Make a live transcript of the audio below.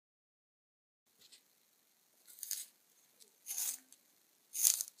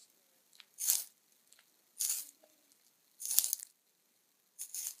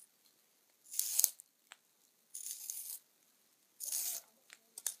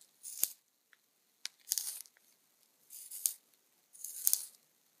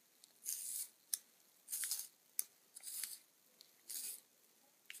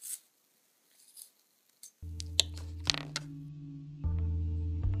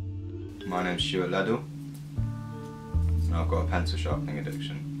My name's Stuart Leddell, and I've got a pencil sharpening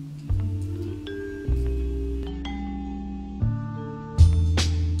addiction.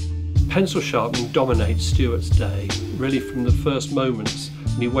 Pencil sharpening dominates Stuart's day, really from the first moments.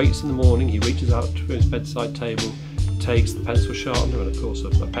 When he wakes in the morning, he reaches out to his bedside table, takes the pencil sharpener and of course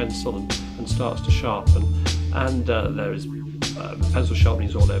a pencil and starts to sharpen. And there is pencil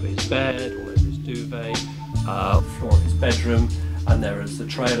sharpenings all over his bed, all over his duvet, floor of his bedroom, and there is the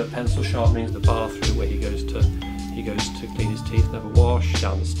trail of pencil sharpenings, the bathroom where he goes to clean his teeth, never wash,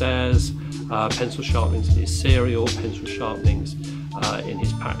 down the stairs, pencil sharpenings in his cereal, pencil sharpenings in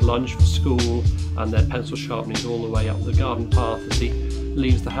his packed lunch for school, and then pencil sharpenings all the way up the garden path as he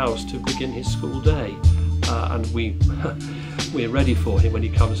leaves the house to begin his school day. And we're ready for him when he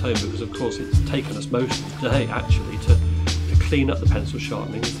comes home, because of course it's taken us most of the day actually to clean up the pencil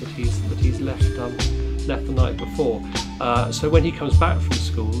sharpenings that he's left the night before. So when he comes back from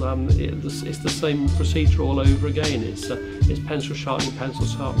school, it's the same procedure all over again. It's pencil sharpening, pencil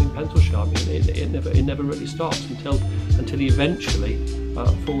sharpening, pencil sharpening. It never really stops until he eventually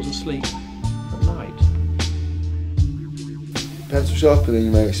falls asleep at night. Pencil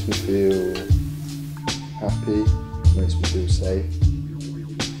sharpening makes me feel happy, makes me feel safe.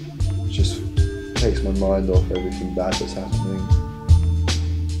 It just takes my mind off everything bad that's happening.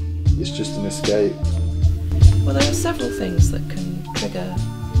 It's just an escape. Well, there are several things that can trigger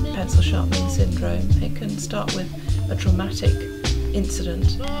pencil sharpening syndrome. It can start with a traumatic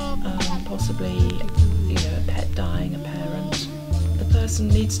incident, possibly a pet dying, a parent. The person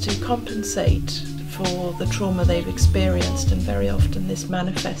needs to compensate for the trauma they've experienced, and very often this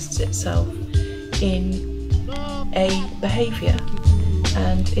manifests itself in a behaviour,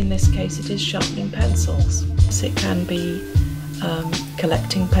 and in this case it is sharpening pencils. It can be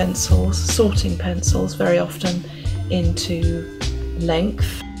collecting pencils, sorting pencils, very often into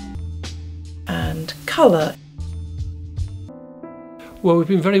length and colour. Well, we've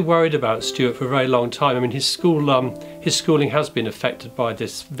been very worried about Stuart for a very long time. I mean, his schooling has been affected by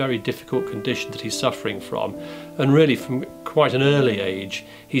this very difficult condition that he's suffering from, and really from quite an early age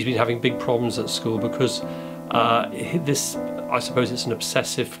he's been having big problems at school because I suppose it's an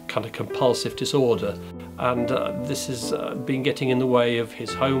obsessive kind of compulsive disorder, and this has been getting in the way of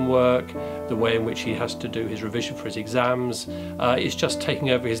his homework, the way in which he has to do his revision for his exams. It's just taking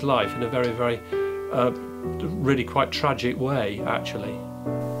over his life in a very, very really quite tragic way, actually.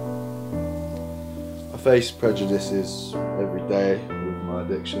 I face prejudices every day with my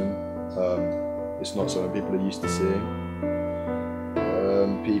addiction. It's not something people are used to seeing.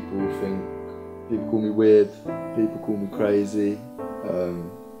 People call me weird, people call me crazy,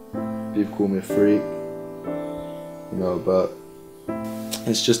 people call me a freak, but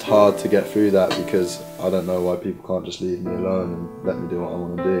it's just hard to get through that because I don't know why people can't just leave me alone and let me do what I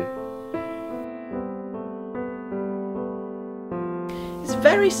want to do. It's a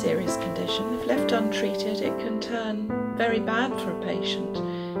very serious condition. If left untreated, it can turn very bad for a patient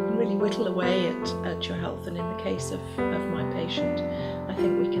and really whittle away at your health. And in the case of my patient, I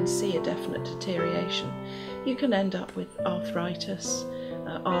think we can see a definite deterioration. You can end up with arthritis,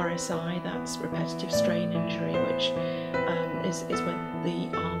 RSI, that's repetitive strain injury, which is when the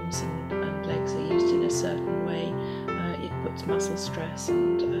arms and legs are used in a certain way. It puts muscle stress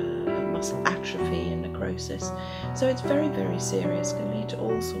and muscle atrophy and necrosis. So it's very, very serious, can lead to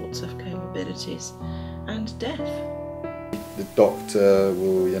all sorts of comorbidities and death. The doctor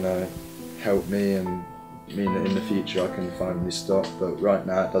will, help me and mean that in the future I can finally stop, but right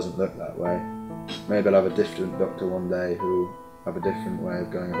now it doesn't look that way. Maybe I'll have a different doctor one day who will have a different way of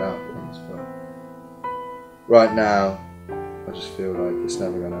going about things, but right now I just feel like it's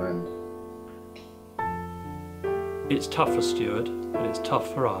never going to end. It's tough for Stuart and it's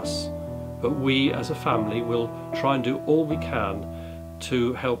tough for us, but we as a family will try and do all we can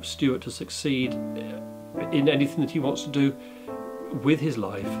to help Stuart to succeed in anything that he wants to do with his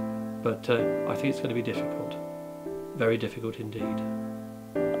life, but I think it's going to be difficult, very difficult indeed.